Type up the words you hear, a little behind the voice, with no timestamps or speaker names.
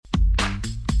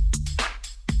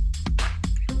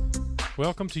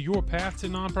Welcome to Your Path to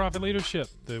Nonprofit Leadership,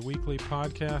 the weekly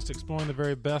podcast exploring the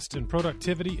very best in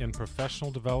productivity and professional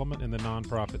development in the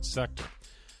nonprofit sector.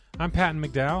 I'm Patton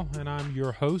McDowell, and I'm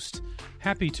your host,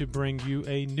 happy to bring you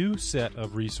a new set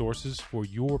of resources for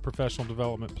your professional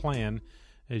development plan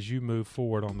as you move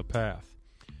forward on the path.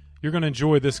 You're going to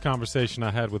enjoy this conversation I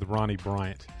had with Ronnie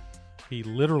Bryant. He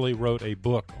literally wrote a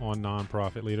book on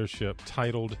nonprofit leadership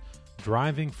titled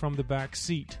Driving from the Back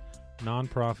Seat,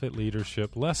 Nonprofit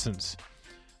Leadership Lessons.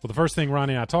 Well, the first thing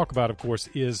Ronnie and I talk about, of course,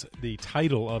 is the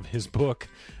title of his book,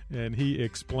 and he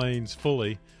explains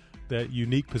fully that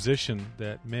unique position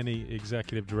that many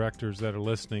executive directors that are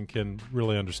listening can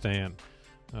really understand.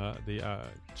 The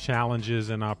challenges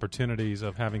and opportunities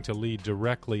of having to lead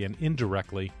directly and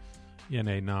indirectly in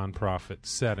a nonprofit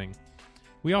setting.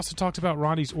 We also talked about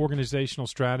Ronnie's organizational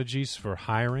strategies for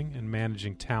hiring and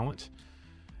managing talent,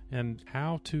 and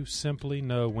how to simply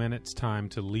know when it's time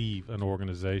to leave an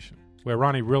organization. Where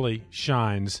Ronnie really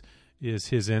shines is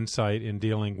his insight in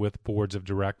dealing with boards of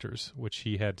directors, which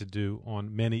he had to do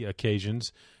on many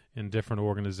occasions in different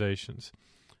organizations.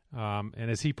 And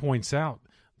as he points out,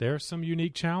 there are some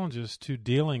unique challenges to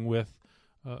dealing with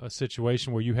a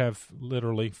situation where you have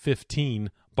literally 15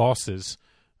 bosses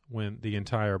when the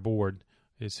entire board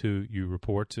is who you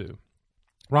report to.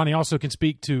 Ronnie also can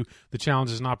speak to the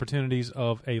challenges and opportunities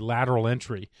of a lateral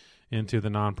entry into the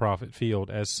nonprofit field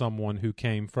as someone who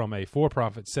came from a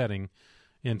for-profit setting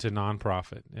into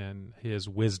nonprofit, and his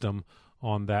wisdom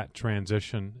on that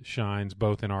transition shines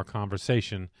both in our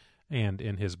conversation and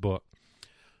in his book.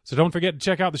 So don't forget to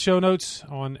check out the show notes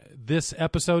on this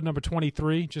episode, number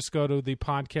 23. Just go to the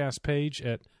podcast page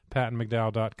at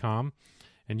pattonmcdowell.com,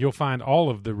 and you'll find all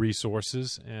of the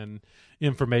resources and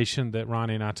information that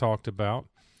Ronnie and I talked about,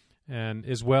 and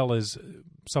as well as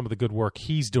some of the good work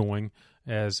he's doing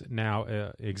as now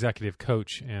an executive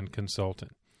coach and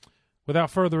consultant. Without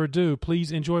further ado,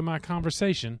 please enjoy my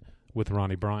conversation with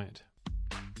Ronnie Bryant.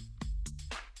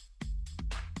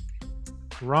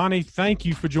 Ronnie, thank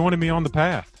you for joining me on the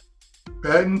path.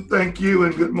 Patton, thank you,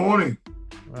 and good morning.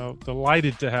 Well,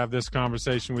 delighted to have this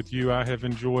conversation with you. I have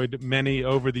enjoyed many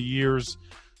over the years.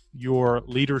 Your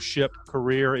leadership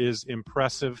career is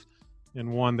impressive,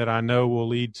 and one that I know will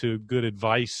lead to good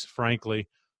advice, frankly,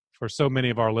 for so many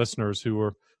of our listeners who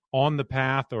are on the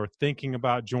path or thinking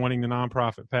about joining the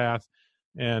nonprofit path.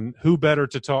 And who better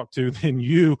to talk to than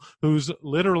you, who's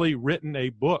literally written a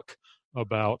book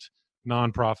about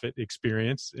nonprofit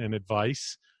experience and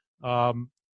advice. I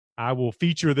will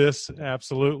feature this,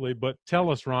 absolutely. But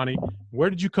tell us, Ronnie, where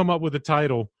did you come up with the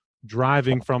title,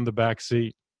 Driving from the Back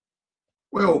Seat?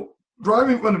 Well,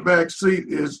 driving from the back seat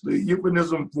is the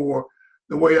euphemism for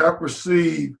the way I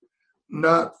perceive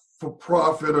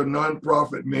not-for-profit or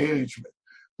nonprofit management.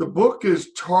 The book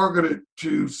is targeted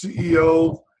to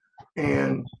CEOs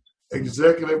and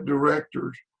executive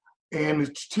directors, and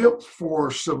it's tips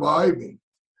for surviving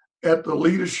at the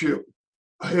leadership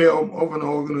helm of an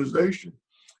organization.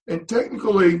 And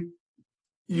technically,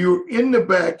 you're in the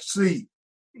back seat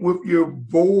with your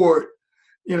board,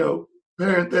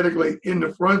 parenthetically in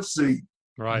the front seat,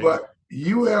 right? But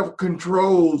you have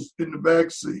controls in the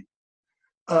back seat.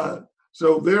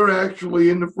 So they're actually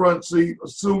in the front seat,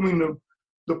 assuming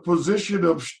the position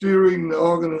of steering the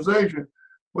organization,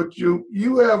 but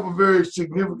you have a very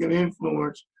significant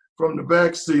influence from the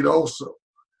back seat also.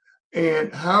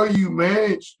 And how you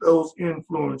manage those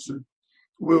influences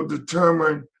will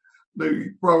determine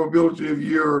the probability of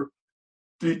your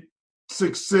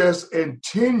success and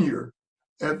tenure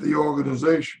at the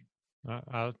organization.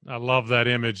 I love that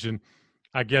image. And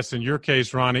I guess in your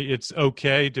case, Ronnie, it's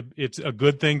a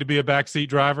good thing to be a backseat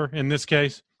driver in this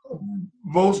case?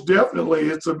 Most definitely.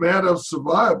 It's a matter of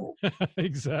survival.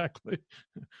 Exactly.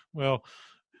 Well,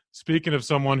 speaking of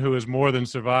someone who has more than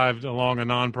survived along a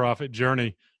nonprofit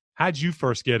journey, how'd you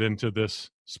first get into this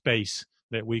space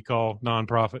that we call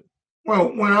nonprofit?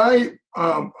 Well, when I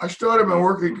started my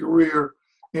working career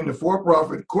in the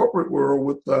for-profit corporate world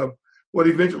with what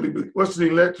eventually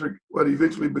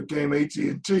became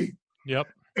AT&T. Yep.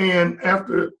 And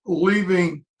after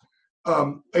leaving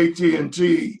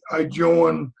AT&T, I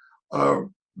joined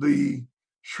the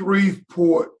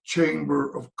Shreveport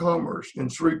Chamber of Commerce in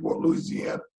Shreveport,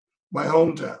 Louisiana, my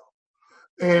hometown.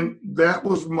 And that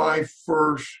was my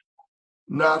first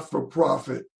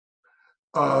not-for-profit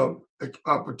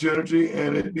opportunity,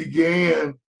 and it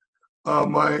began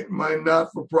my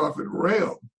not-for-profit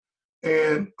realm.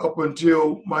 And up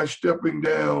until my stepping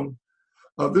down,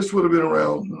 this would have been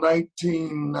around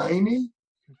 1990.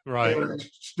 Right. And I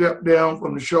stepped down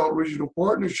from the Charlotte Regional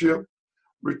Partnership,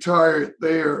 retired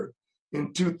there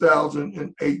in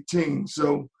 2018.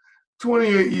 So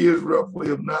 28 years roughly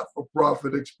of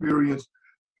not-for-profit experience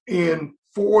in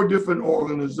 4 different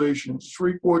organizations: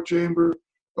 Shreveport Chamber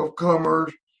of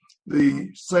Commerce, the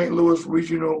St. Louis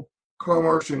Regional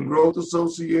Commerce and Growth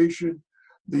Association,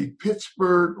 the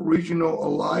Pittsburgh Regional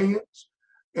Alliance,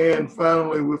 and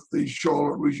finally with the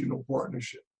Charlotte Regional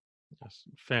Partnership. That's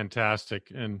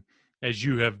fantastic. And as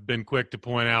you have been quick to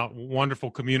point out,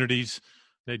 wonderful communities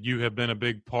that you have been a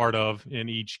big part of in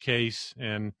each case,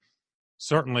 and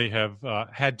certainly have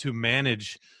had to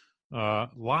manage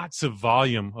lots of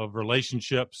volume of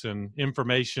relationships and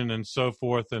information and so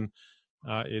forth. And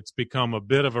it's become a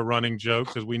bit of a running joke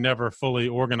because we never fully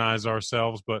organize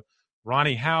ourselves. But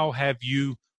Ronnie, how have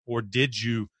you, or did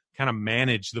you, kind of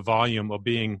manage the volume of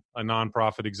being a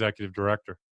nonprofit executive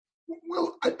director?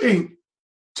 Well, I think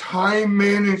time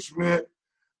management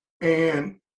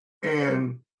and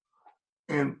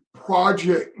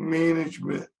project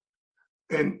management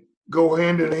and go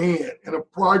hand in hand. And a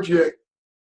project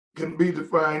can be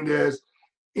defined as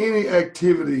any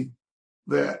activity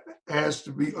that has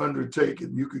to be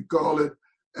undertaken. You could call it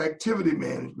activity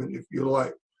management if you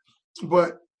like.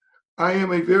 But I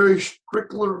am a very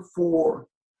stickler for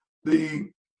the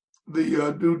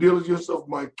due diligence of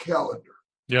my calendar.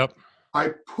 Yep. I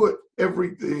put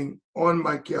everything on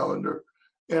my calendar,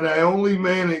 and I only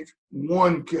manage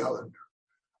one calendar.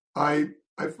 I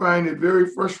find it very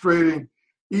frustrating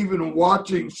even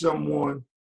watching someone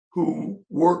who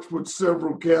works with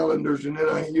several calendars, and then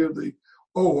I hear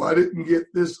I didn't get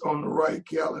this on the right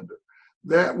calendar.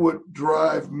 That would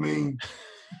drive me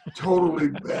totally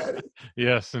batty.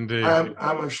 Yes, indeed.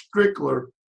 I'm a stickler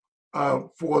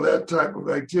for that type of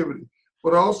activity.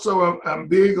 But also I'm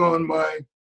big on my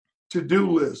to-do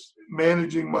list,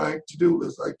 managing my to-do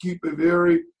list. I keep a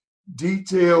very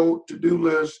detailed to-do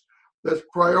list that's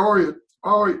prioritized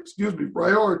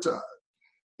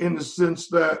in the sense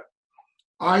that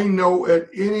I know at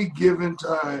any given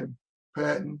time,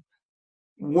 Patton,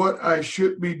 what I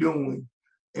should be doing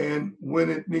and when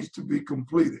it needs to be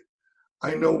completed.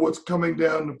 I know what's coming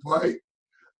down the pipe.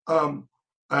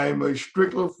 I'm a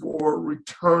stickler for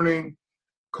returning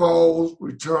calls,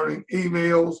 returning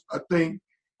emails. I think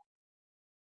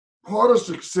part of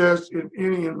success in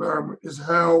any environment is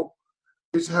how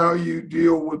you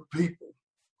deal with people.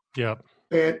 Yeah.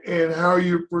 And how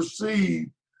you're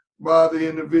perceived by the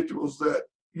individuals that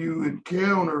you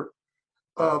encounter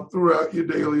throughout your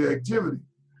daily activity.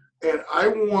 And I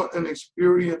want an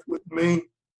experience with me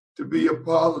to be a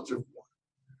positive one.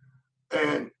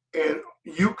 And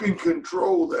you can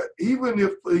control that, even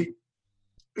if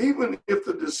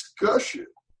the discussion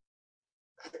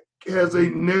has a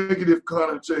negative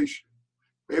connotation.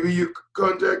 Maybe you're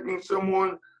contacting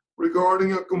someone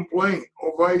regarding a complaint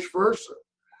or vice versa.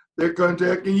 They're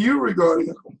contacting you regarding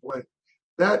a complaint.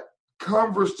 That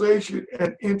conversation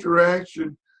and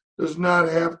interaction does not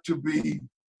have to be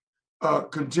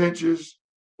contentious,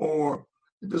 or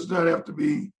it does not have to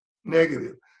be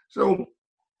negative. So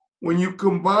when you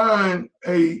combine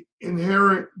a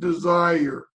inherent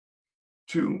desire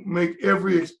to make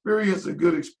every experience a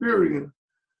good experience,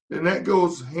 then that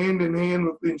goes hand in hand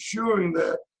with ensuring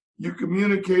that you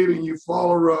communicate and you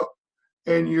follow up,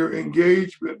 and your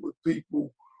engagement with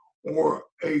people, or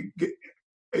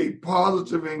a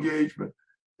positive engagement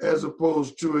as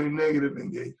opposed to a negative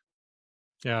engagement.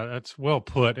 Yeah, that's well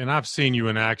put. And I've seen you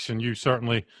in action. You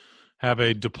certainly have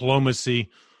a diplomacy,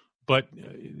 but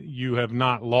you have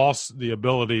not lost the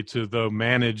ability to, though,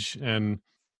 manage and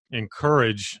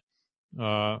encourage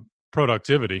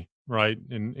productivity, right,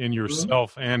 in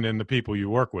yourself and in the people you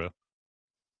work with.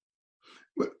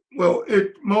 Well,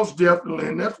 it most definitely,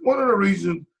 and that's one of the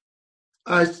reasons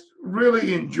I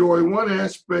really enjoy one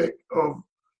aspect of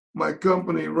my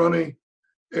company, Ronnie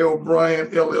L.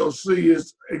 Bryant LLC,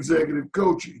 is executive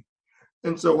coaching.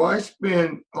 And so I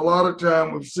spend a lot of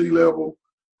time with C-level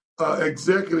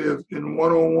executives in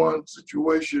one-on-one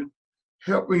situation,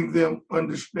 helping them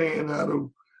understand how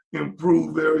to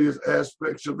improve various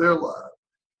aspects of their lives.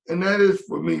 And that is,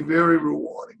 for me, very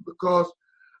rewarding, because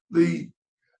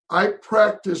I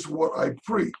practice what I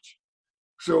preach.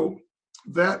 So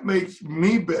that makes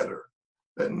me better.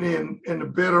 And the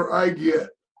better I get,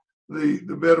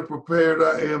 the better prepared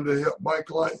I am to help my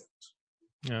clients.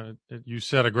 You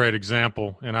set a great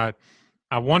example. And I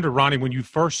wonder, Ronnie, when you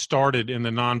first started in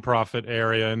the nonprofit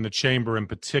area, in the chamber in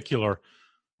particular,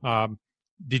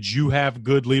 did you have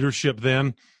good leadership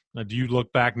then? Do you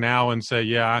look back now and say,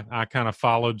 yeah, I kind of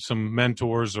followed some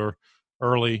mentors or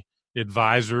early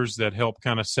advisors that helped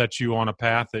kind of set you on a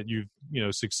path that you've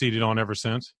succeeded on ever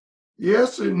since?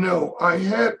 Yes and no. I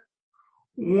had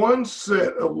one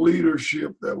set of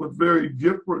leadership that was very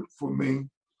different for me,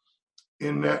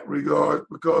 in that regard,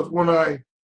 because when I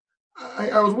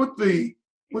was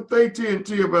with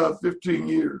AT&T about 15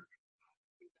 years,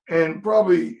 and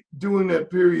probably during that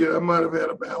period I might have had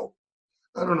about,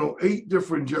 I don't know, 8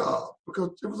 different jobs,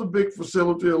 because it was a big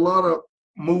facility, a lot of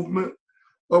movement,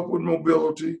 upward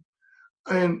mobility.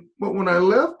 But when I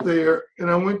left there and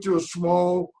I went to a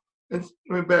small, and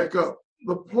went back up,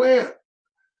 the plant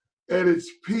at its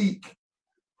peak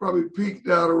probably peaked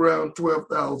out around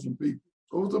 12,000 people.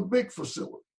 So it was a big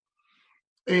facility.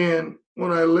 And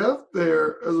when I left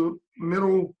there as a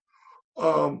middle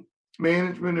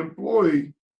management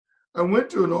employee, I went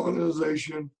to an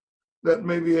organization that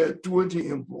maybe had 20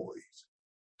 employees,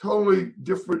 totally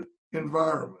different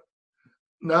environment,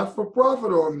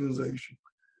 not-for-profit organization.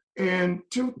 And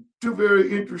two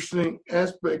very interesting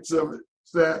aspects of it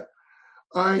is that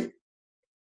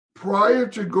prior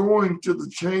to going to the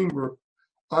chamber,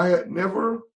 I had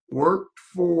never worked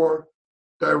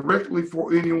directly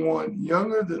for anyone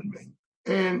younger than me.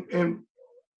 And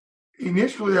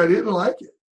initially I didn't like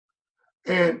it.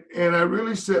 And I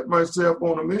really set myself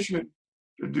on a mission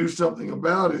to do something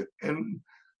about it and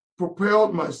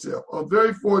propelled myself. I was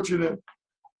very fortunate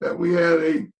that we had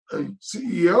a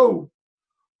CEO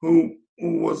who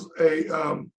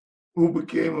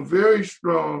became a very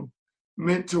strong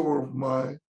mentor of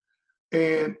mine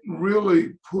and really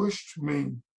pushed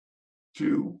me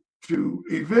to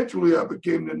eventually I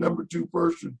became the number 2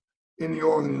 person in the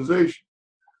organization.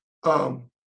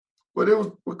 But it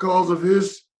was because of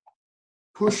his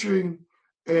pushing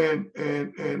and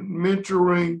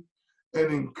mentoring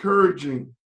and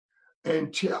encouraging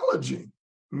and challenging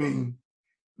me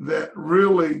that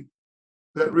really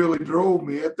drove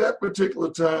me. At that particular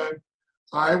time,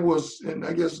 I was in,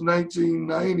 I guess,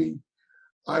 1990,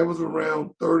 I was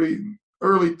around 30,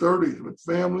 early 30s with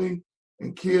family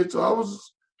and kids. So I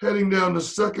was heading down the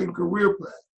second career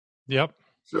path. Yep.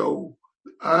 So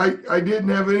I didn't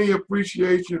have any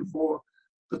appreciation for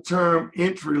the term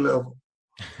entry level.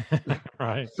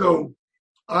 Right. So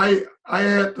I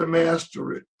had to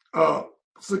master it.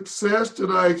 Success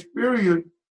that I experienced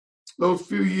those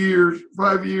few years,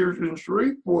 5 years in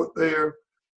Shreveport there,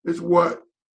 is what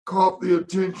caught the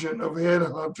attention of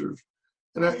headhunters.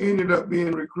 And I ended up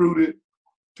being recruited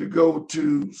to go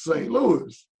to St.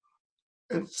 Louis.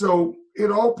 And so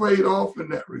it all paid off in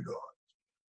that regard.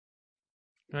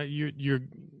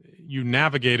 You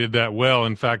navigated that well.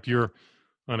 In fact, you're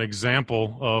an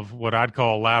example of what I'd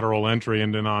call lateral entry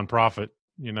into nonprofit.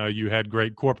 You know, you had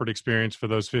great corporate experience for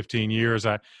those 15 years.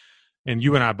 And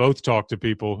you and I both talk to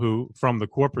people who, from the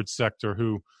corporate sector,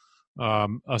 who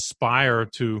aspire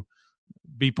to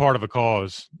be part of a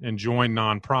cause and join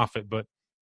nonprofit. But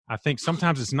I think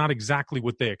sometimes it's not exactly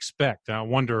what they expect. I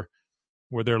wonder,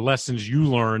 were there lessons you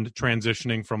learned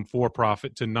transitioning from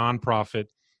for-profit to nonprofit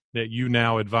that you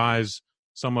now advise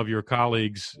some of your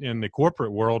colleagues in the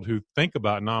corporate world who think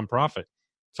about nonprofit?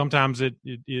 Sometimes it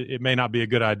may not be a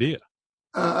good idea.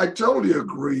 I totally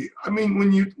agree. I mean,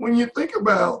 when you think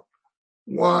about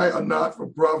why a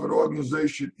not-for-profit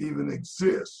organization even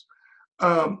exists,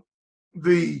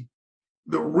 the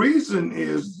reason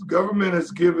is government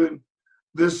has given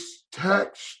this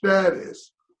tax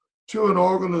status to an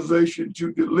organization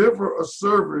to deliver a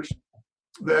service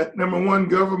that, number one,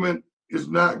 government is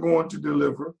not going to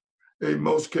deliver in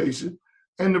most cases,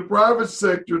 and the private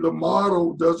sector, the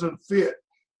model doesn't fit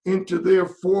into their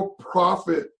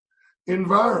for-profit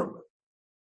environment.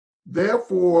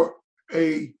 Therefore,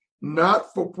 a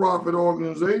not-for-profit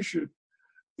organization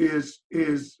is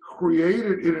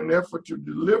created in an effort to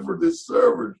deliver this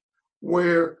service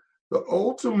where the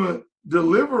ultimate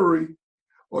delivery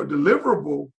or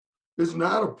deliverable is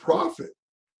not a profit,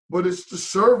 but it's the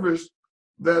service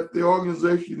that the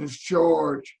organization is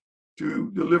charged to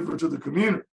deliver to the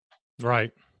community.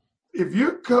 Right. If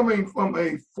you're coming from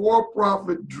a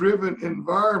for-profit driven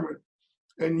environment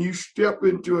and you step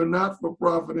into a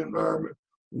not-for-profit environment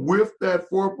with that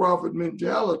for-profit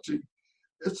mentality,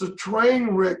 it's a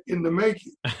train wreck in the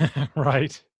making.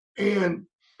 Right. And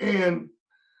you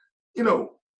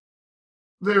know,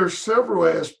 there are several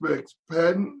aspects,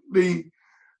 Patton.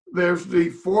 There's the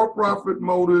for-profit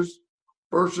motives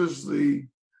versus the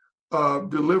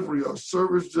delivery or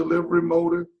service delivery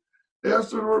motive. There's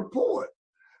the report.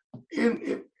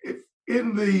 In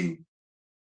the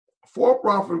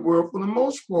for-profit world, for the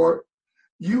most part,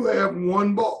 you have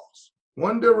one boss,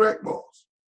 one direct boss.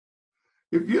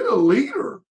 If you're the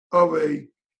leader of a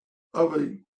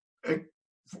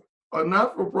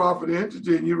not-for-profit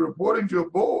entity and you're reporting to a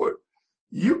board,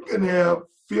 you can have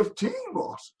 15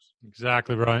 bosses.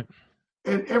 Exactly right.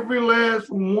 And every last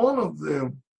one of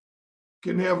them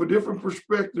can have a different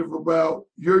perspective about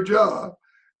your job.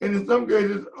 And in some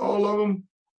cases, all of them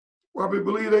probably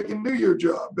believe they can do your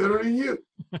job better than you.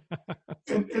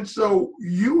 And so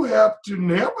you have to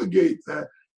navigate that.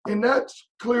 And that's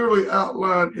clearly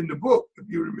outlined in the book, if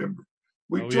you remember.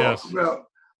 We talk about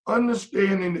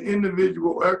understanding the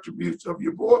individual attributes of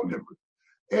your board members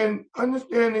and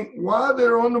understanding why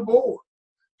they're on the board.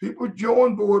 People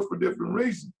join boards for different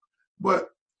reasons, but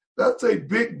that's a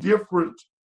big difference.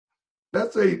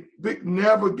 That's a big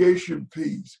navigation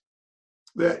piece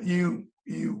that you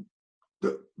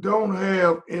don't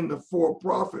have in the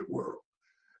for-profit world.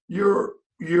 Your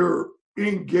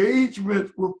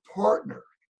engagement with partners.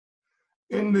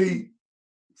 In the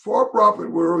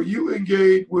for-profit world, you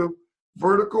engage with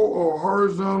vertical or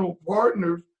horizontal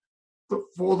partners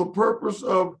for the purpose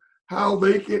of how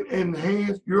they can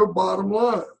enhance your bottom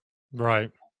line.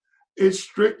 Right. It's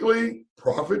strictly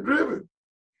profit-driven,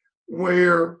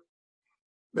 where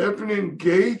there's an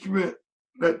engagement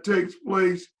that takes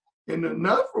place in the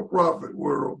not-for-profit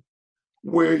world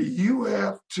where you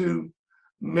have to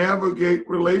navigate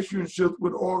relationships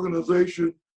with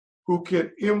organizations who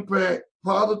can impact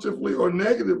positively or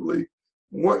negatively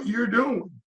what you're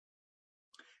doing.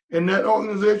 And that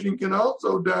organization can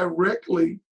also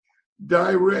directly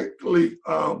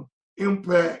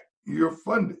impact your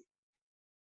funding.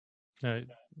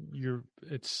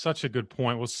 It's such a good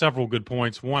point. Well, several good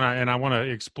points. One, I want to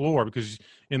explore, because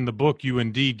in the book you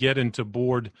indeed get into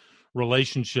board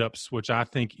relationships, which I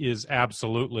think is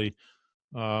absolutely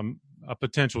a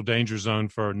potential danger zone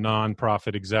for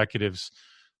nonprofit executives.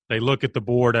 They look at the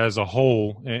board as a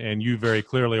whole, and you very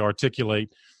clearly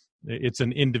articulate it's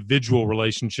an individual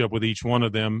relationship with each one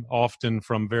of them, often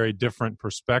from very different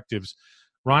perspectives.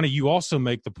 Ronnie, you also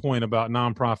make the point about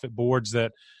nonprofit boards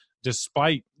that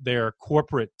despite their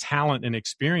corporate talent and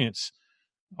experience,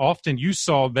 often you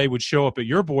saw they would show up at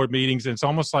your board meetings and it's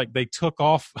almost like they took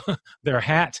off their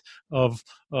hat of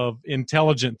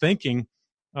intelligent thinking.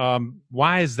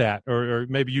 Why is that? Or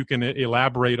maybe you can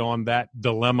elaborate on that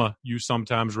dilemma you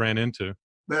sometimes ran into.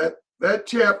 That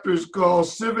chapter is called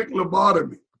Civic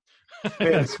Lobotomy.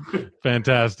 That's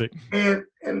fantastic. And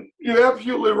you're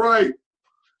absolutely right.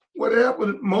 What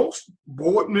happened, most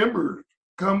board members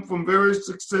come from very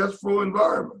successful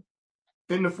environments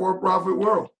in the for-profit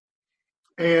world.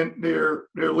 And they're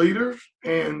leaders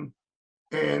and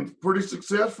pretty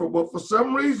successful. But for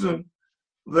some reason,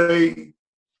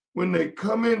 when they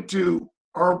come into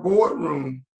our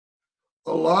boardroom,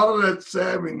 a lot of that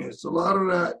savviness, a lot of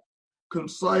that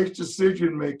concise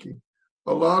decision making,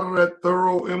 a lot of that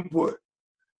thorough input,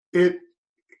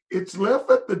 it's left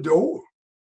at the door.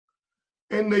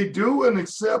 And they do and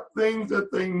accept things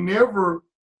that they never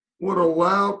would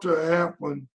allow to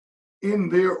happen in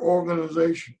their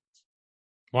organization.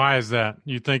 Why is that?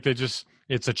 You think it's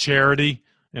a charity,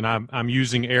 and I'm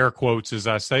using air quotes as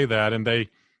I say that, and they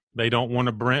don't want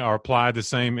to bring or apply the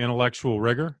same intellectual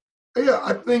rigor? Yeah,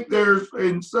 I think there's,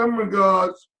 in some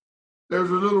regards, there's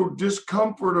a little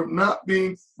discomfort of not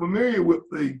being familiar with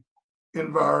the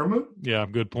environment. Yeah,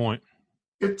 good point.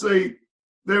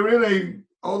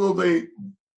 Although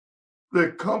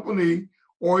the company,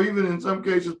 or even in some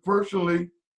cases personally,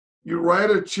 you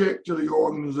write a check to the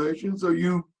organization. So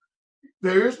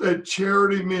there's that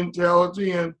charity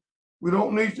mentality, and we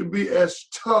don't need to be as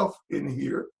tough in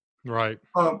here. Right.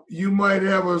 You might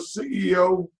have a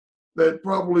CEO that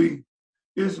probably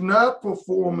is not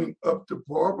performing up to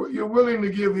par, but you're willing to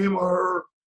give him or her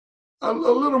a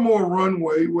little more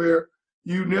runway, where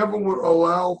you never would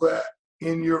allow that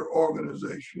in your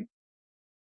organization,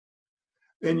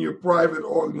 in your private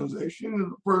organization.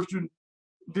 And the person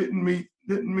didn't meet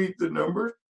the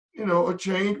numbers, a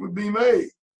change would be made.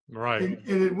 Right.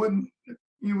 And it wouldn't,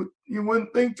 you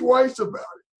wouldn't think twice about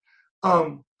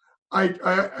it.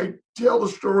 I tell the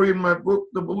story in my book,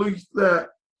 the belief that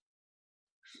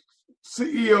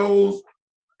CEOs,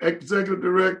 executive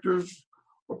directors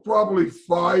are probably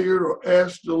fired or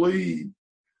asked to leave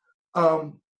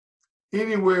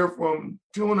anywhere from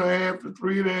 2.5 to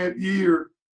 3.5 years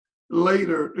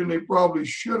later than they probably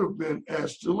should have been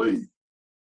asked to leave.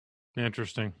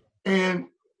 Interesting. And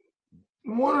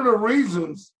one of the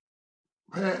reasons,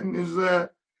 Patton, is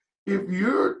that if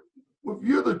you're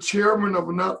the chairman of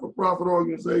a not-for-profit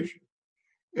organization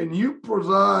and you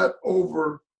preside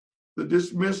over the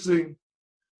dismissing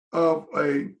of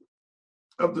the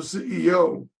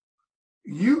CEO,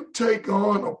 you take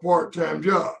on a part-time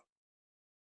job.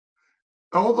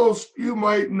 Although you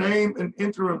might name an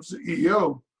interim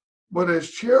CEO, but as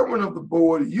chairman of the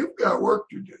board, you've got work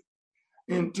to do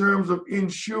in terms of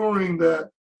ensuring that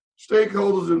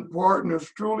stakeholders and partners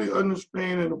truly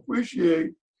understand and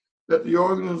appreciate that the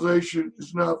organization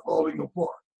is not falling apart.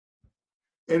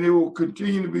 And it will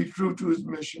continue to be true to its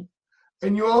mission.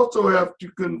 And you also have to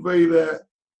convey that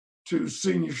to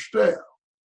senior staff,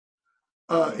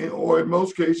 or in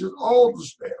most cases, all the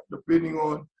staff, depending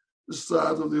on the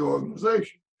size of the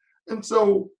organization. And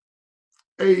so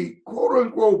a quote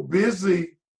unquote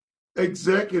busy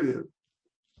executive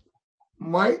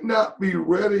might not be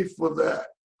ready for that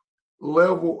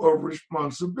level of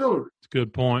responsibility.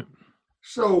 Good point.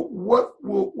 So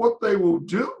what they will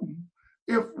do,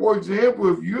 if, for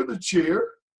example, if you're the chair,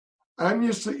 I'm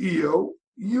your CEO,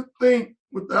 you think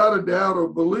without a doubt or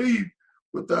believe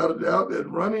without a doubt that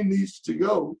Ronnie needs to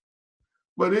go.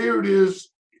 But here it is,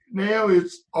 now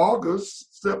it's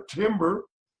August, September,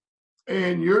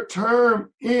 and your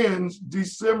term ends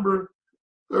December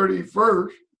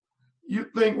 31st. You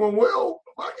think, well,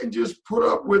 if I can just put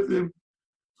up with him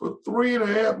for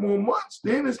 3.5 more months,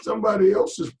 then it's somebody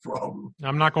else's problem.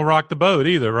 I'm not going to rock the boat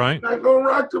either, right? Not going to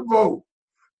rock the boat.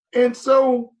 And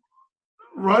so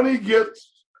Ronnie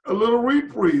gets a little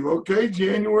reprieve, okay?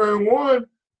 January 1,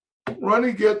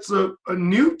 Ronnie gets a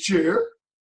new chair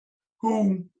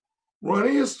who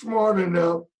Ronnie is smart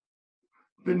enough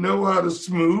to know how to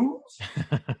smooth.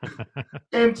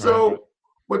 And so,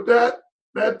 but that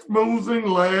smoothing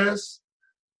lasts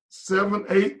 7,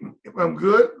 8, if I'm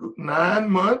good, 9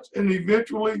 months, and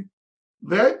eventually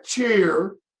that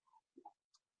chair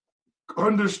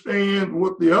understand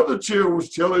what the other chair was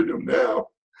telling them now.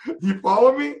 You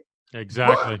follow me?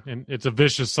 Exactly. But, and it's a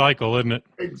vicious cycle, isn't it?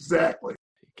 Exactly.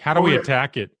 How do we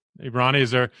attack it? Ronnie,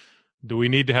 do we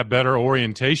need to have better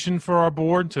orientation for our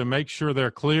board to make sure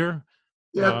they're clear?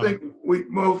 Yeah, I think we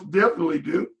most definitely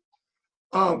do.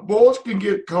 Boards can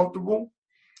get comfortable.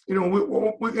 You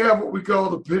know, we have what we call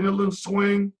the pendulum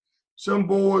swing. Some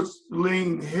boards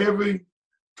lean heavy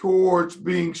towards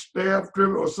being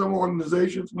staff-driven, or some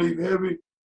organizations lean heavy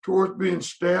towards being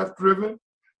staff-driven.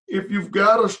 If you've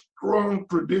got a strong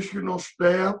traditional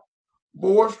staff,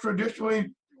 boards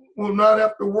traditionally will not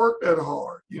have to work that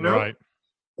hard, you know? Right.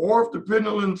 Or if the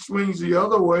pendulum swings the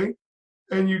other way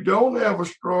and you don't have a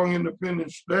strong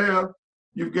independent staff,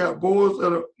 you've got boards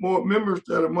that are more members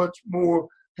that are much more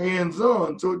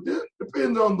hands-on. So it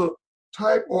depends on the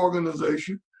type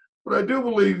organization. But I do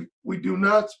believe we do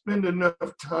not spend enough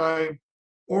time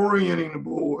orienting the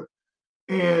board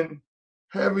and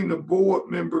having the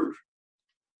board members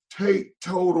take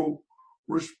total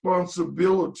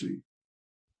responsibility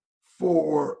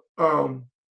for the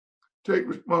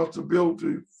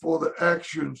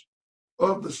actions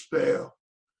of the staff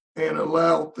and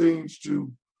allow things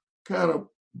to kind of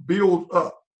build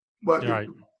up. But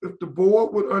if the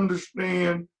board would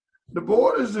understand, the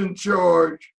board is in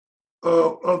charge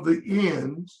of the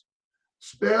ends,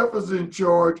 staff is in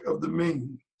charge of the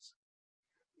means.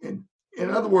 And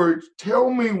in other words, tell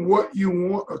me what you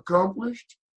want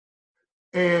accomplished,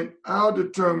 and I'll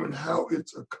determine how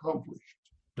it's accomplished.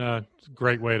 It's a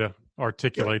great way to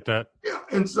articulate that. Yeah,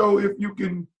 and so if you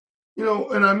can, you know,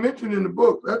 and I mentioned in the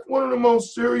book, that's one of the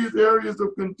most serious areas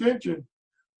of contention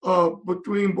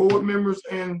between board members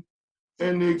and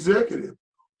the executive.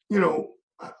 You know,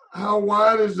 how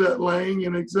wide is that lane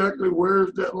and exactly where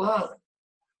is that line?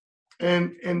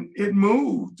 And it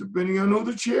moves depending on who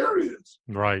the chair is.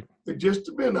 Right. It just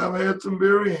depends. I've had some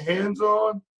very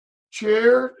hands-on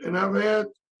chairs, and I've had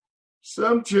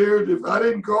some chairs, if I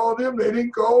didn't call them, they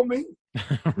didn't call me.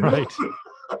 Right.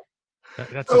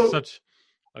 That's such,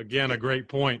 again, a great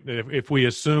point. If we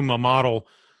assume a model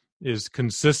is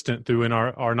consistent through in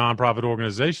our nonprofit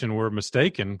organization, we're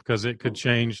mistaken, because it could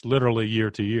change literally year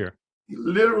to year.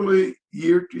 Literally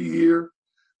year to year.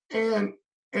 And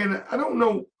I don't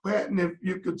know, Patton, if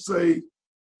you could say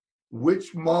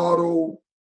which model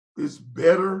is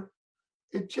better.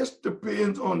 It just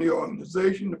depends on the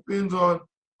organization, depends on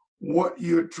what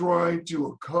you're trying to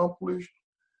accomplish,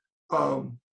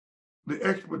 the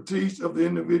expertise of the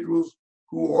individuals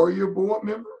who are your board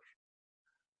members,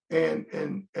 and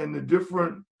the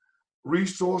different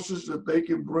resources that they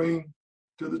can bring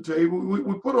to the table.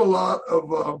 We put a lot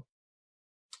of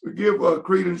we give a lot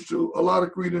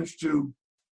of credence to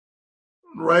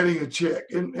writing a check,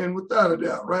 and without a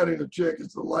doubt, writing a check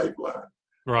is the lifeline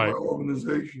of our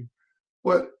organization.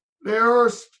 But there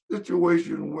are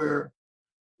situations where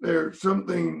there's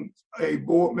something a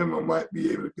board member might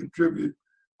be able to contribute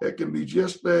that can be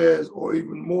just as or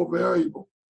even more valuable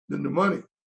than the money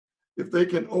if they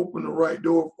can open the right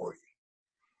door for you.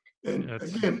 And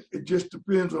again, it just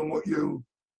depends on what you're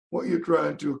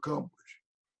trying to accomplish.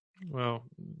 Well,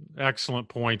 excellent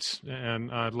points.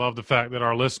 And I love the fact that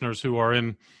our listeners who are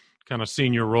in kind of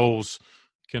senior roles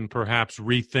can perhaps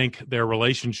rethink their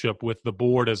relationship with the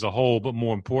board as a whole, but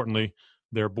more importantly,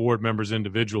 their board members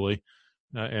individually,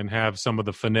 and have some of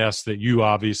the finesse that you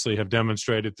obviously have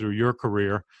demonstrated through your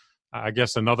career. I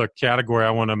guess another category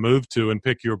I want to move to and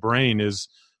pick your brain is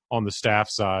on the staff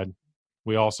side.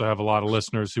 We also have a lot of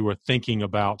listeners who are thinking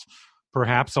about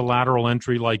perhaps a lateral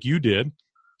entry like you did.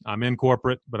 I'm in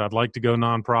corporate, but I'd like to go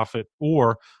nonprofit,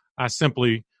 or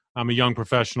I'm a young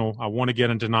professional. I want to get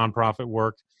into nonprofit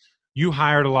work. You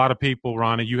hired a lot of people,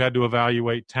 Ronnie. You had to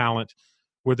evaluate talent.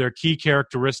 Were there key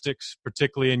characteristics,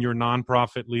 particularly in your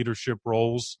nonprofit leadership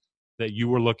roles, that you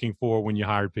were looking for when you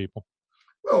hired people?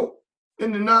 Well,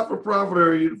 in the not-for-profit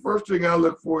area, the first thing I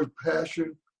look for is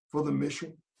passion for the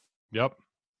mission. Yep.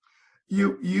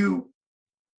 You've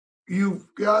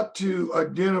got to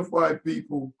identify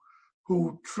people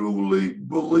who truly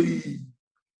believe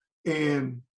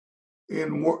in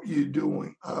what you're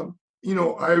doing.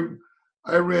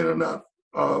 I ran an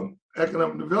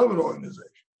economic development organization.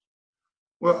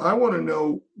 Well, I want to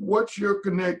know what's your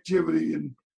connectivity,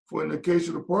 and in the case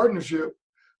of the partnership,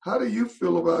 how do you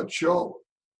feel about Charlotte?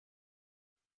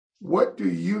 What do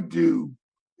you do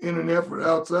in an effort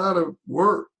outside of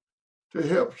work to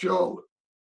help Charlotte?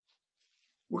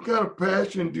 What kind of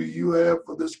passion do you have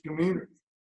for this community?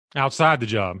 Outside the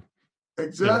job.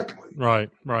 Exactly. Yeah.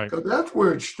 Right. Because that's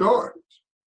where it starts.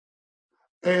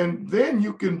 And then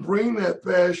you can bring that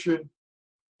passion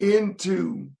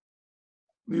into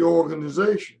the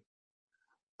organization.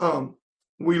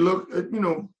 We look at,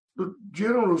 the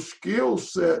general skill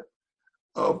set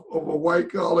of a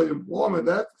white collar employment,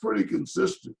 that's pretty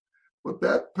consistent. But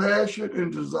that passion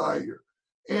and desire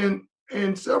and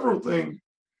several things,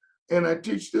 and I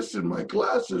teach this in my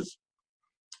classes,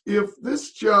 if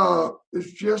this job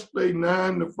is just a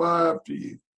 9 to 5 to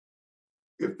you,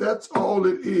 if that's all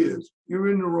it is, you're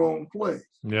in the wrong place.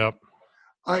 Yep.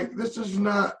 This is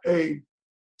not a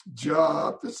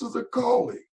job. This is a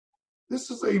calling. This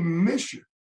is a mission.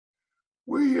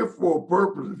 We're here for a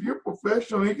purpose. If you're a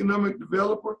professional economic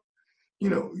developer,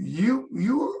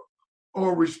 you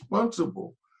are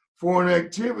responsible for an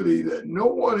activity that no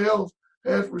one else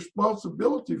has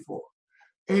responsibility for.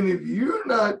 And if you're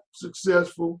not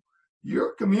successful,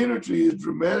 your community is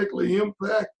dramatically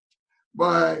impacted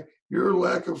by your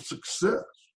lack of success.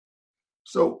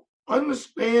 So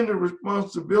understand the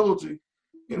responsibility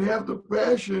and have the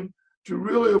passion to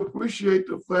really appreciate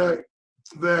the fact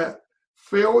that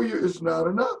failure is not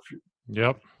an option.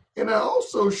 Yep. And I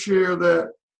also share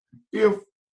that if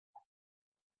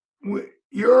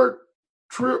your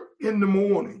trip in the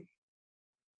morning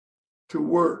to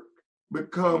work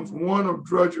becomes one of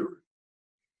drudgery,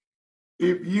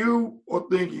 if you are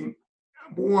thinking,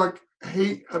 boy,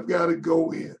 I've got to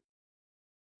go in.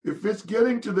 If it's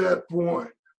getting to that point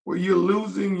where you're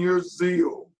losing your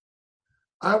zeal,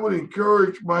 I would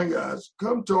encourage my guys,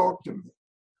 come talk to me.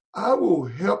 I will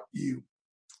help you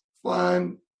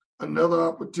find another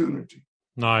opportunity.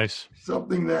 Nice.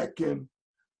 Something that can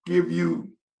give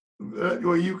you,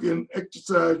 where you can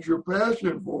exercise your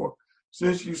passion for,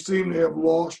 since you seem to have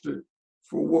lost it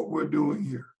for what we're doing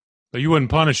here. But you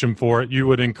wouldn't punish them for it. You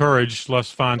would encourage,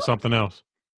 let's find something else.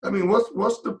 I mean,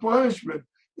 what's the punishment?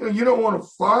 You don't want to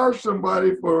fire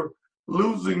somebody for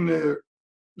losing their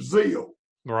zeal.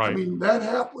 Right. I mean, that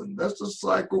happens. That's the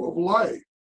cycle of life.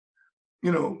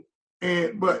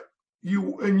 But you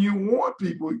want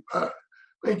people, I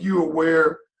think you're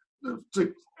aware,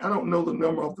 I don't know the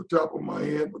number off the top of my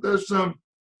head, but there's some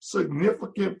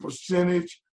significant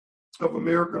percentage of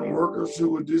American workers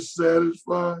who are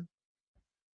dissatisfied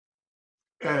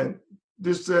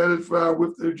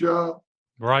with their job.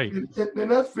 Right.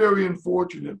 And that's very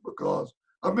unfortunate, because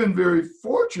I've been very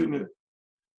fortunate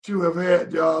to have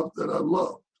had jobs that I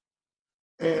loved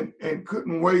and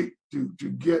couldn't wait to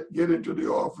get into the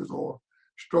office or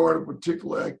start a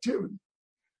particular activity.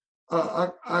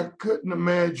 I couldn't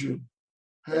imagine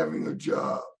having a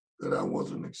job that I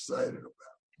wasn't excited about.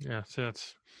 Yes,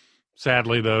 that's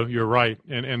sadly, though, you're right.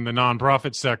 And the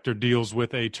nonprofit sector deals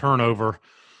with a turnover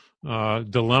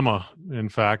dilemma. In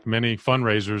fact, many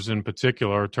fundraisers in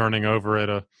particular are turning over at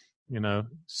a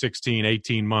 16,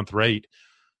 18-month rate.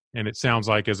 And it sounds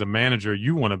like as a manager,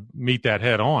 you want to meet that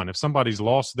head on. If somebody's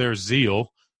lost their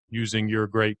zeal, using your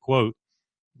great quote,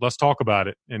 let's talk about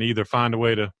it and either find a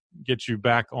way to get you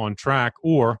back on track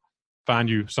or find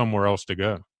you somewhere else to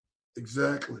go.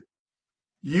 Exactly.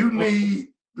 You need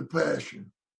the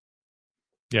passion.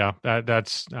 Yeah,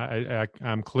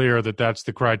 I'm clear that that's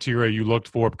the criteria you looked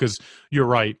for, because you're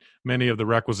right. Many of the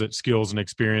requisite skills and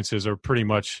experiences are pretty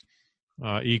much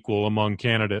equal among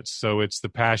candidates. So it's the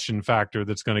passion factor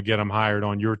that's going to get them hired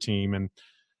on your team. And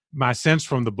my sense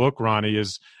from the book, Ronnie,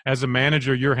 is as a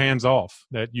manager, you're hands off,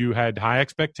 that you had high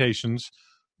expectations,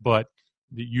 but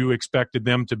you expected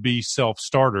them to be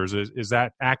self-starters. Is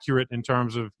that accurate in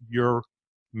terms of your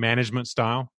management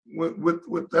style?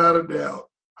 Without a doubt.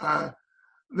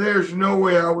 There's no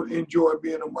way I would enjoy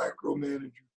being a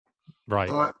micromanager. Right.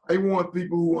 I want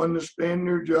people who understand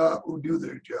their job, who do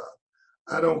their job.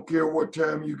 I don't care what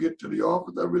time you get to the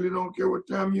office. I really don't care what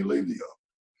time you leave the office.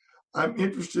 I'm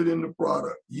interested in the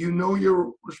product. You know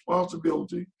your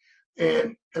responsibility,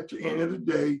 and at the end of the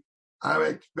day, I'm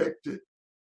expected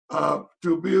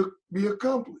to be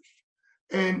accomplished.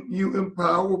 And you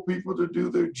empower people to do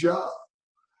their job.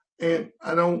 And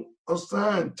I don't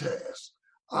assign tasks.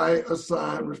 I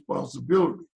assign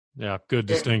responsibility. Yeah, good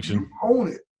distinction. And you own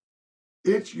it.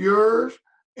 It's yours.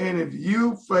 And if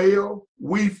you fail,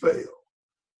 we fail.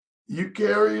 You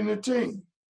carrying the team.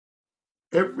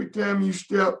 Every time you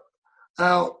step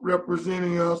out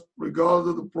representing us,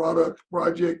 regardless of the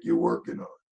project you're working on.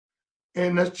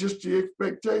 And that's just the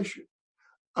expectation.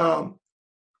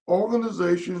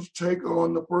 Organizations take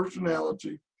on the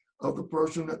personality of the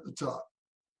person at the top.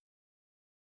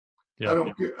 Yeah. I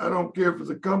don't care if it's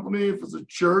a company, if it's a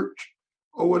church,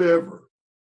 or whatever.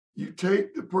 You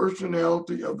take the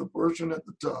personality of the person at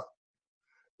the top.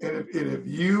 And if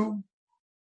you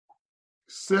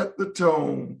set the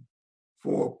tone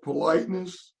for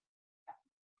politeness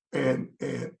and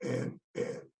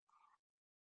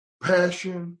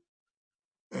passion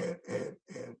and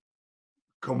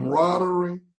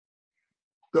camaraderie,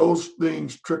 those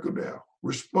things trickle down.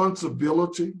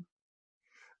 Responsibility.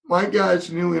 My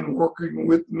guys knew in working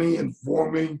with me and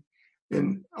for me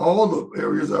in all the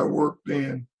areas I worked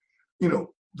in,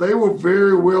 they were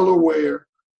very well aware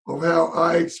of how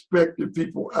I expected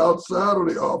people outside of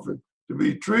the office to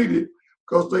be treated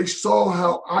because they saw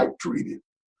how I treated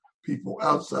people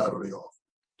outside of the office.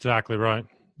 Exactly right.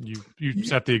 You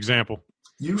set the example.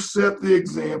 You set the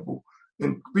example,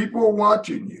 and people are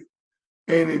watching you.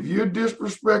 And if you're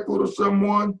disrespectful to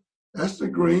someone, that's the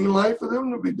green light for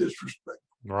them to be disrespectful.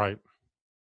 Right.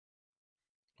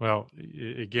 Well,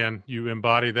 again, you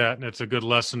embody that, and it's a good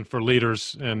lesson for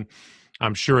leaders. And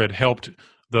I'm sure it helped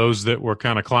those that were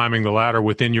kind of climbing the ladder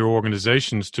within your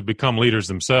organizations to become leaders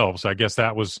themselves. I guess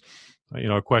that was,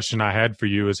 a question I had for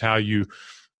you is how you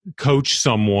coach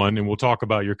someone, and we'll talk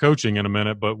about your coaching in a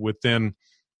minute, but within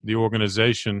the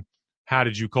organization, how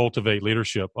did you cultivate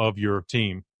leadership of your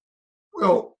team?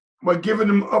 Well, by giving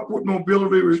them upward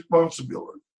mobility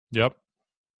responsibility. Yep.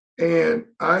 And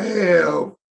I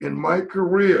have in my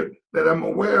career that I'm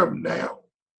aware of now,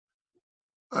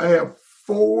 I have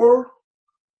 4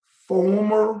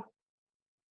 former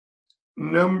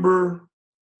number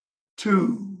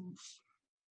 2s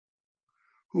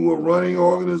who are running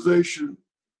organizations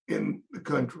in the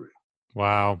country.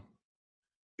 Wow.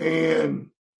 And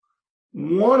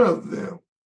one of them,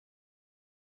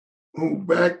 who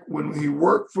back when he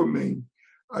worked for me,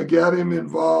 I got him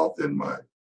involved in my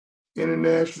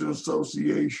international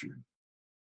association,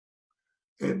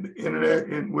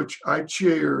 in which I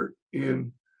chaired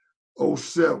in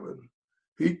 2007.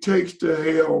 He takes the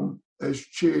helm as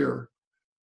chair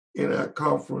in our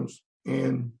conference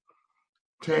in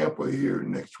Tampa here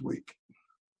next week.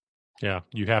 Yeah,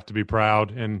 you have to be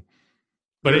proud.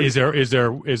 But was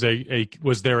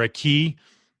there a key?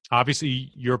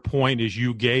 Obviously, your point is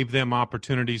you gave them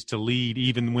opportunities to lead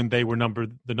even when they were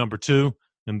the number 2,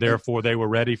 and therefore they were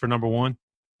ready for number 1.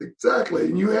 Exactly.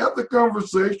 And you have the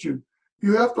conversation.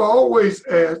 You have to always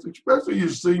ask, especially your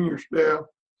senior staff,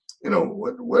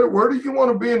 where do you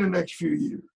want to be in the next few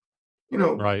years?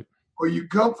 Right. Are you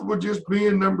comfortable just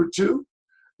being number 2?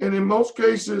 And in most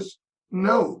cases,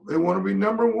 no, they want to be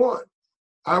number 1.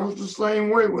 I was the same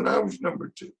way when I was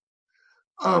number 2.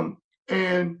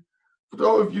 And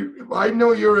so if I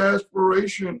know your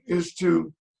aspiration is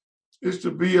to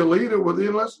be a leader, well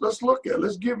then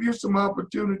let's give you some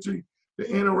opportunity to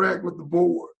interact with the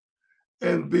board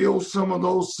and build some of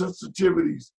those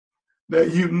sensitivities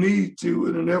that you need to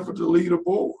in an effort to lead a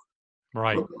board.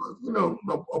 Right. Because,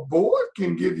 a board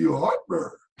can give you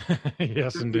heartburn.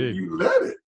 Yes, indeed. You let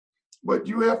it. But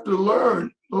you have to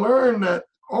learn that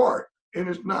art. And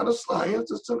it's not a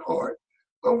science, it's an art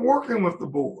of working with the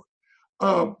board.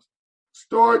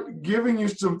 Start giving you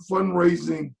some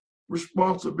fundraising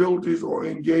responsibilities or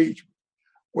engagement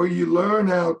where you learn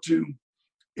how to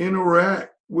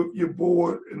interact with your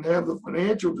board and have the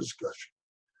financial discussion.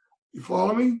 You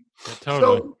follow me? Yeah,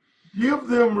 totally. So give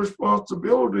them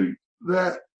responsibility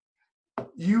that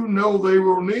they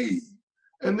will need,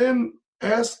 and then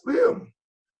ask them.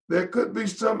 There could be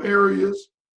some areas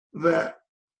that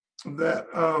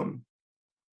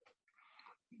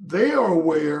they are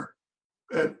aware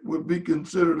that would be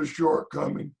considered a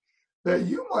shortcoming that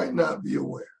you might not be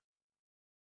aware.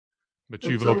 But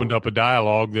you've opened up a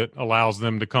dialogue that allows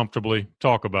them to comfortably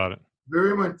talk about it.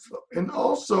 Very much so. And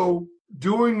also,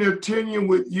 during their tenure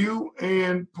with you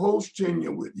and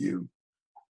post-tenure with you,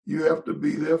 you have to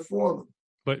be there for them.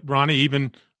 But, Ronnie,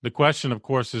 even the question, of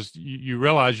course, is you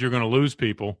realize you're going to lose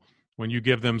people when you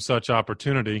give them such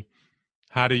opportunity.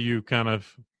 How do you kind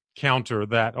of counter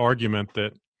that argument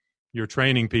that you're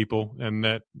training people and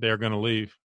that they're going to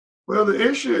leave? Well, the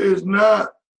issue is not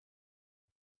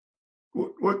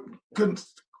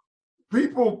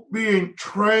people being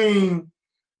trained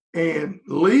and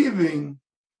leaving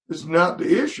is not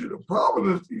the issue. The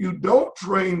problem is you don't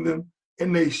train them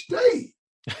and they stay.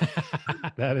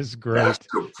 That is great. That's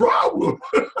the problem.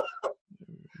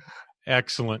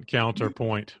 Excellent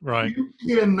counterpoint, right? You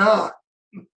cannot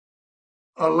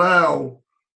allow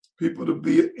people to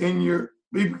be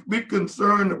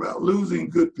concerned about losing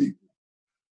good people.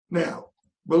 Now,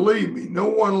 believe me, no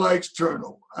one likes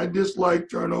turnover. I dislike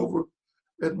turnover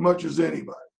as much as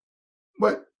anybody.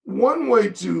 But one way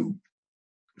to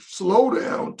slow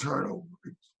down turnover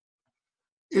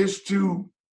is to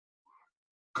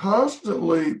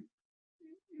constantly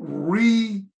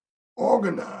reorganize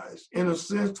in a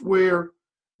sense where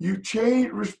you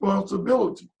change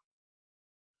responsibility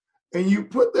and you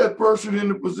put that person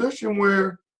in a position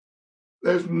where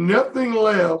there's nothing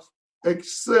left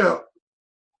except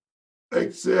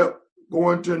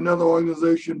going to another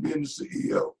organization, being the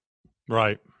CEO.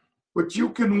 Right. But you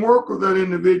can work with that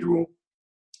individual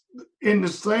in the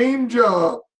same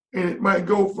job, and it might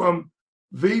go from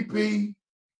VP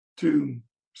to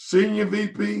senior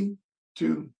VP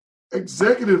to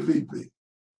executive VP.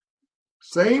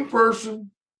 Same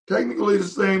person, technically the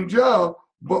same job,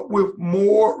 but with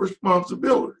more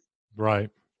responsibility. Right.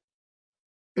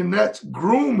 And that's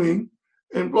grooming,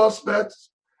 and plus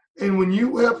and when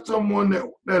you have someone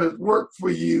that has worked for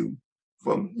you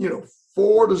from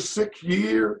 4 to 6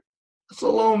 years, it's a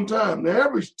long time. The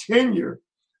average tenure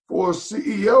for a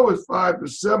CEO is 5 to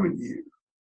 7 years.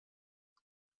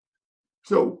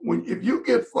 So if you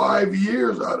get 5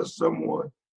 years out of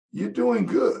someone, you're doing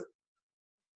good.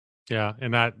 Yeah,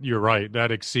 and that you're right.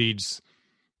 That exceeds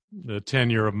the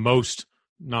tenure of most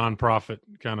nonprofit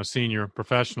kind of senior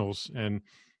professionals, and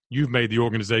you've made the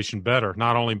organization better,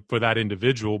 not only for that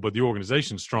individual, but the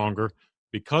organization stronger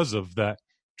because of that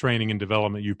training and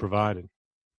development you provided.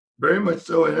 Very much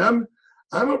so. And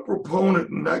I'm a proponent,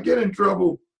 and I get in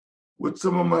trouble with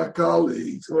some of my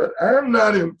colleagues, but I'm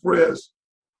not impressed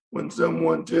when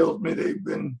someone tells me they've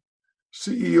been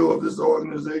CEO of this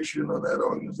organization or that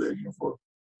organization for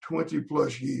 20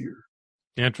 plus years.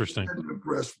 Interesting. It doesn't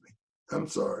impress me. I'm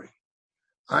sorry.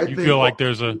 You feel like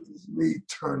there's a need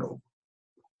turnover.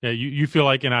 Yeah, you feel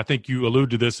like, and I think you allude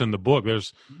to this in the book.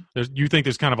 You think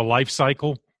there's kind of a life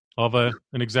cycle of an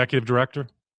executive director?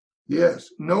 Yes.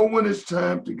 Know when it's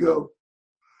time to go.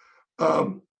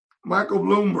 Michael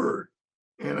Bloomberg,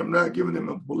 and I'm not giving him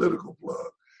a political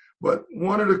plug, but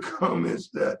one of the comments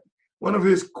that one of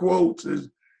his quotes is,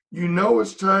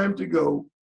 it's time to go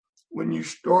when you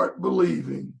start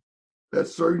believing that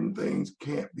certain things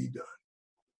can't be done.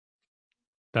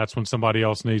 That's when somebody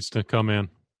else needs to come in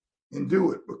and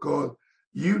do it, because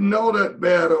that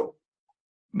battle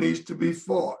needs to be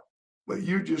fought, but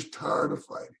you're just tired of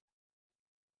fighting.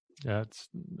 That's,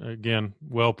 again,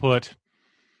 well put.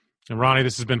 And Ronnie,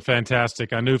 this has been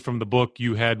fantastic. I knew from the book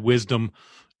you had wisdom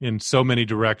in so many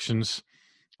directions.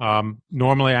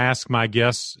 Normally I ask my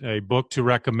guests a book to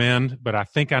recommend, but I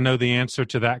think I know the answer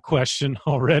to that question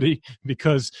already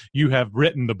because you have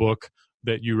written the book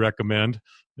that you recommend.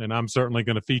 And I'm certainly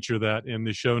going to feature that in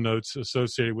the show notes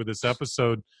associated with this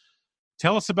episode.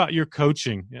 Tell us about your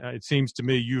coaching. It seems to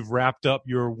me you've wrapped up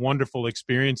your wonderful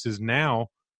experiences now,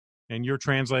 and you're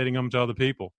translating them to other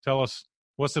people. Tell us,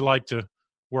 what's it like to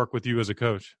work with you as a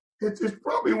coach? It's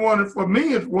probably for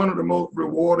me, it's one of the most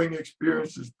rewarding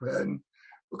experiences, Patton,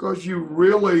 because you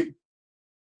really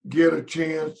get a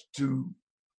chance to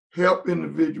help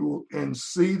individuals and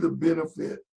see the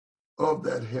benefit of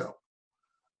that help.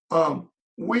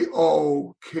 We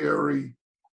all carry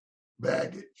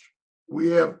baggage.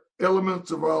 We have elements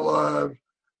of our lives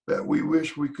that we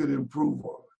wish we could improve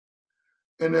on.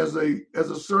 And as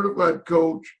a certified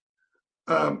coach,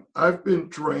 I've been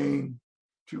trained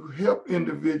to help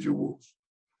individuals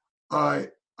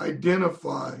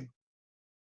identify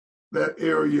that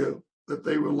area that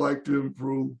they would like to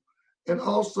improve, and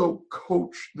also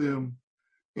coach them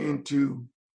into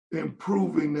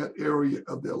improving that area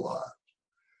of their lives.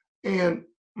 And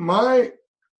my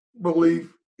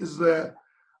belief is that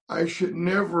I should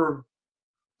never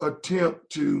attempt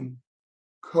to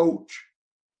coach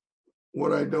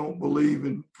what I don't believe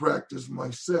in practice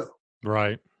myself.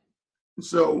 Right.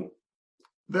 So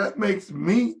that makes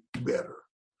me better,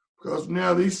 because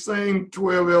now these same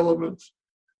 12 elements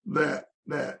that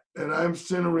I'm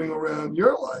centering around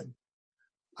your life,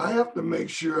 I have to make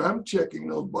sure I'm checking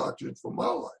those boxes for my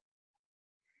life.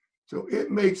 So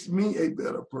it makes me a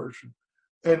better person.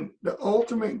 And the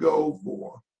ultimate goal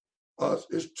for us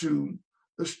is to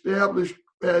establish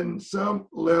some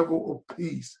level of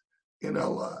peace in our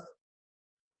lives.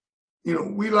 You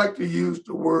know, we like to use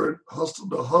the word hustle,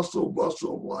 the hustle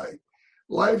bustle of life.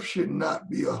 Life should not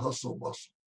be a hustle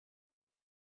bustle.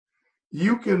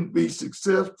 You can be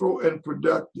successful and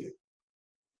productive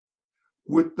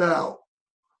without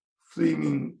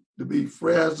seeming to be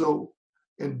frazzled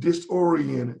and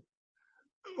disoriented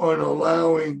on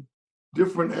allowing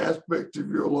different aspects of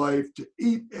your life to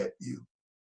eat at you.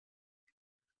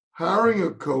 Hiring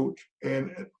a coach,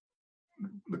 and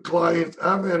the clients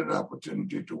I've had an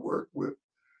opportunity to work with,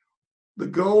 the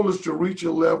goal is to reach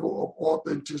a level of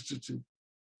authenticity,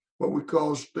 what we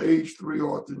call stage 3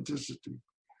 authenticity,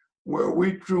 where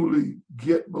we truly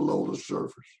get below the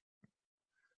surface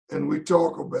and we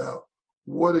talk about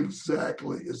what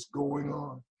exactly is going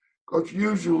on. Because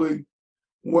usually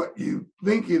what you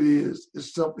think it is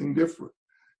something different.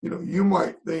 You know, you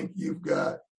might think you've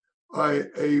got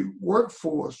a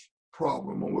workforce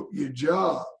problem with your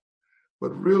job,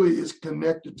 but really it's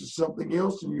connected to something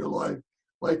else in your life,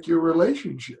 like your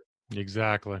relationship.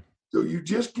 Exactly. So you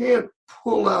just can't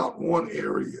pull out one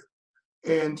area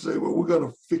and say, well, we're going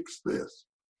to fix this,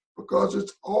 because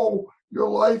it's all, your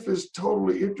life is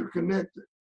totally interconnected.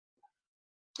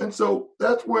 And so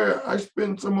that's where I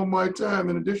spend some of my time,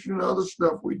 in addition to other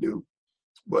stuff we do.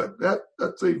 But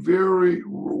that's a very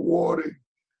rewarding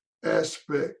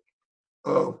aspect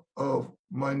of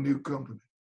my new company.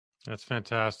 That's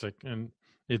fantastic. And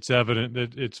it's evident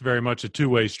that it's very much a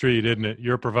two-way street, isn't it?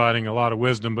 You're providing a lot of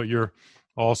wisdom, but you're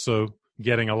also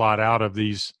getting a lot out of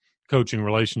these coaching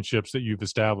relationships that you've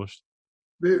established.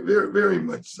 Very, very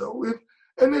much so.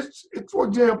 It's for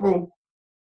example,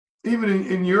 even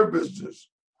in your business,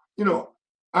 you know,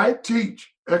 I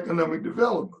teach economic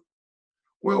development.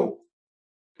 Well,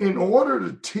 in order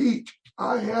to teach,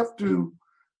 I have to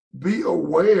be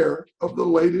aware of the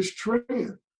latest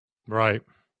trend. Right.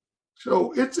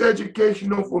 So it's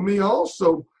educational for me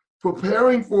also.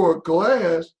 Preparing for a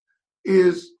class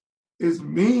is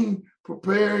me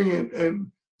preparing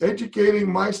and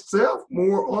educating myself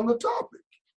more on the topic.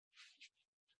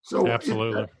 So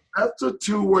absolutely, that's a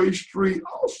two-way street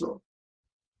also.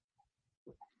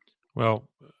 Well,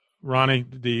 Ronnie,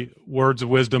 the words of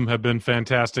wisdom have been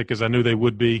fantastic, as I knew they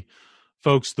would be.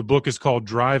 Folks, the book is called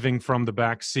Driving from the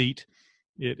Back Seat.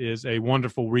 It is a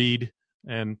wonderful read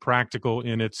and practical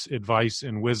in its advice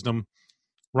and wisdom.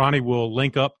 Ronnie will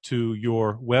link up to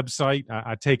your website.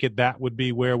 I take it that would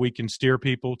be where we can steer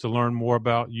people to learn more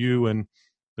about you and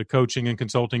the coaching and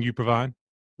consulting you provide?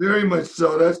 Very much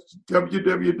so. That's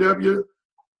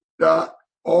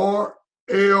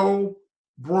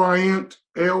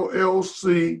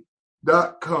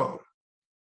www.rlbryantllc.com.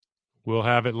 We'll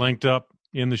have it linked up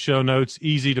in the show notes,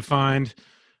 easy to find.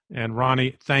 And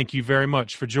Ronnie, thank you very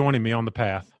much for joining me on the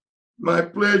path. My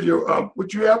pleasure.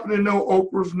 Would you happen to know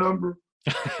Oprah's number?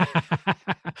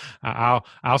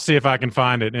 I'll see if I can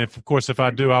find it. And of course, if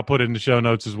I do, I'll put it in the show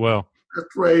notes as well.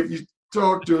 That's right. If you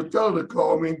talk to her, tell her to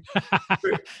call me.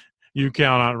 You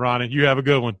count on it, Ronnie. You have a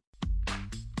good one.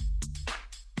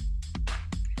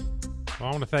 Well,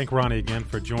 I want to thank Ronnie again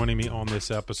for joining me on this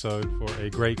episode for a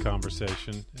great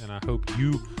conversation. And I hope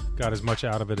you got as much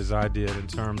out of it as I did in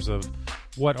terms of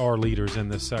what are leaders in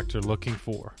this sector looking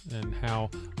for and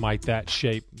how might that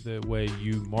shape the way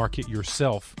you market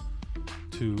yourself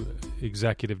to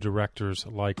executive directors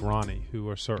like Ronnie, who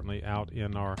are certainly out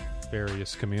in our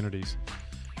various communities.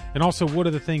 And also, what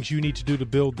are the things you need to do to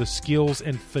build the skills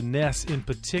and finesse, in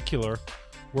particular,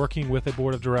 working with a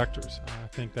board of directors? I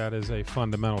think that is a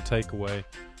fundamental takeaway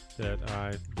that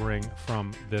I bring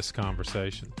from this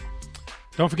conversation.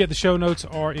 Don't forget the show notes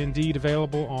are indeed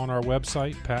available on our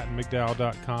website,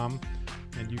 pattonmcdowell.com,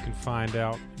 and you can find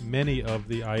out many of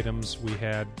the items we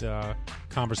had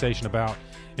conversation about.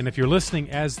 And if you're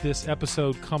listening as this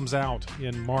episode comes out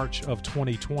in March of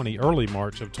 2020, early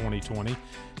March of 2020,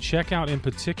 check out in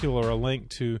particular a link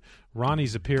to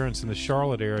Ronnie's appearance in the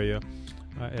Charlotte area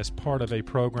as part of a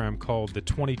program called the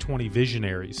 2020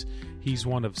 Visionaries. He's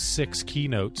one of 6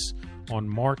 keynotes on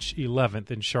March 11th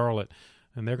in Charlotte,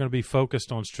 and they're going to be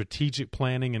focused on strategic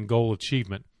planning and goal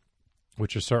achievement,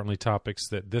 which are certainly topics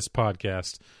that this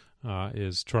podcast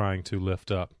is trying to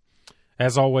lift up.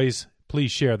 As always, please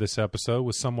share this episode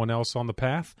with someone else on the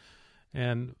path.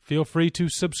 And feel free to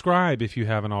subscribe if you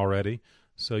haven't already,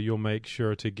 so you'll make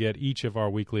sure to get each of our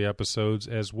weekly episodes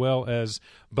as well as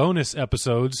bonus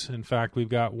episodes. In fact, we've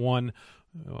got one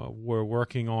we're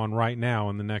working on right now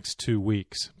in the next 2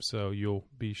 weeks, so you'll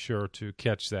be sure to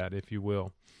catch that if you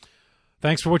will.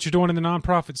 Thanks for what you're doing in the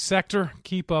nonprofit sector.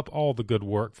 Keep up all the good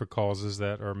work for causes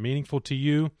that are meaningful to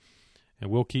you, and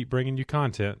we'll keep bringing you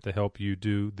content to help you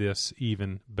do this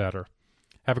even better.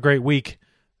 Have a great week,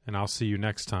 and I'll see you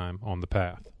next time on The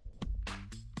Path.